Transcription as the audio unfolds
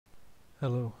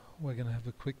Hello, we're going to have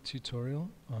a quick tutorial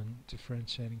on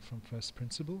differentiating from first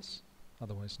principles,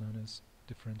 otherwise known as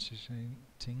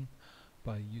differentiating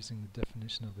by using the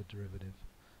definition of a derivative.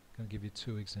 I'm going to give you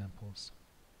two examples.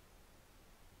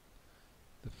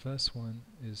 The first one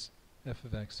is f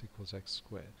of x equals x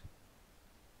squared.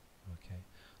 Okay,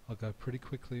 I'll go pretty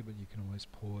quickly, but you can always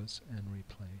pause and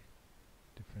replay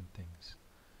different things.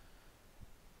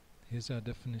 Here's our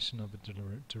definition of a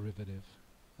derivative,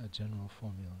 a general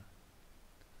formula.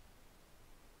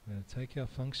 We're going to take our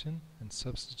function and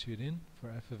substitute in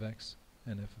for f of x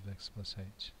and f of x plus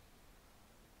h.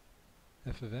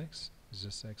 F of x is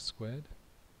just x squared.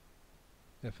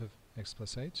 F of x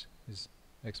plus h is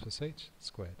x plus h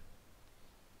squared.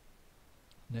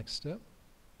 Next step,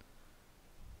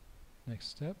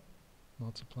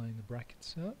 multiplying the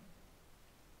brackets out.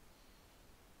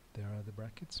 There are the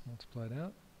brackets multiplied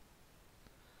out.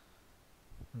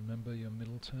 Remember your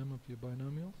middle term of your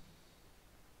binomial.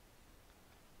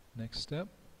 Next step,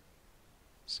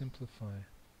 simplify.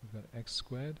 We've got x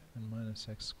squared and minus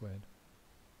x squared.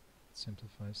 It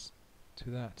simplifies to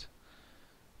that.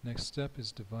 Next step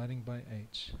is dividing by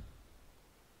h.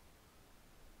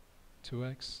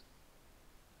 2x,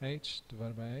 h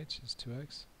divided by h is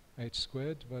 2x. H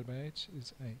squared divided by h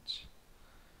is h.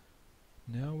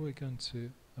 Now we're going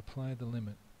to apply the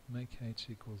limit, make h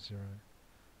equal 0.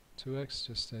 2x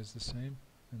just stays the same,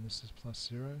 and this is plus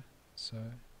 0, so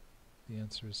the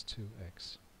answer is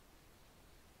 2x.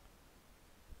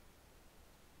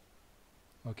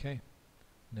 Okay,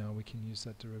 now we can use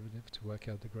that derivative to work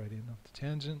out the gradient of the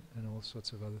tangent and all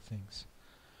sorts of other things.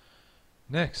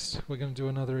 Next, we're going to do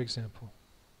another example.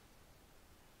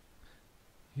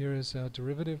 Here is our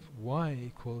derivative, y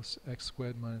equals x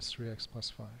squared minus 3x plus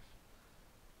 5.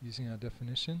 Using our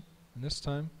definition, and this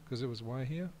time, because it was y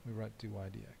here, we write dy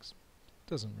dx.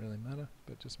 Doesn't really matter,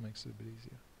 but just makes it a bit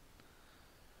easier.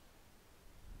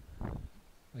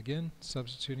 Again,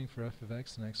 substituting for f of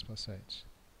x and x plus h.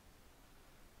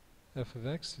 F of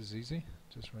x is easy,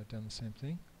 just write down the same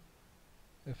thing.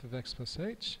 F of x plus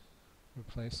h,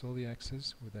 replace all the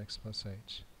x's with x plus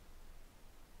h.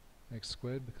 X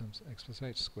squared becomes x plus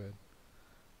h squared.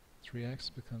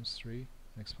 3x becomes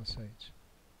 3x plus h.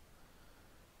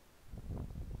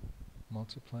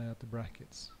 Multiply out the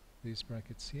brackets. These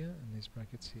brackets here and these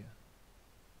brackets here.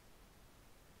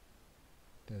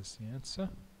 There's the answer.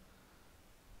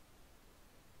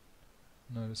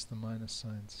 Notice the minus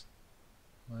signs.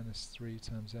 Minus 3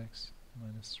 times x,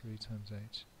 minus 3 times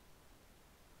h.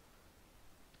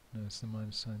 Notice the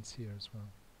minus signs here as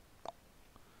well.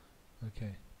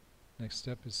 Okay, next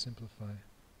step is simplify.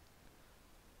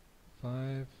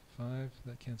 5,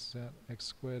 that cancels out. X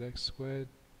squared,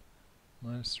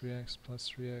 minus 3x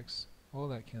plus 3x, all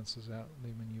that cancels out,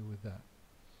 leaving you with that.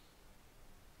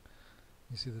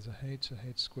 You see there's a h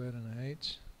squared and a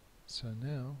h, so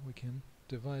now we can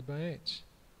divide by h.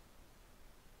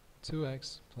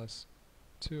 2x plus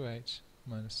 2h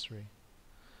minus 3.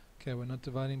 Okay, we're not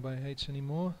dividing by h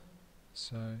anymore,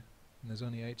 so there's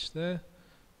only h there,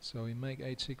 so we make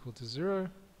h equal to 0,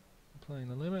 applying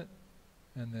the limit,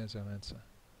 and there's our answer,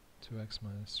 2x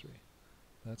minus 3.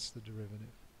 That's the derivative.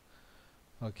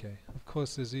 Okay, of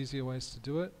course there's easier ways to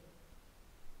do it,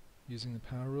 using the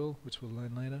power rule, which we'll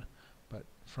learn later, but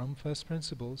from first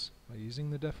principles, by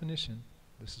using the definition,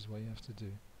 this is what you have to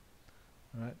do.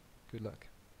 Alright, good luck.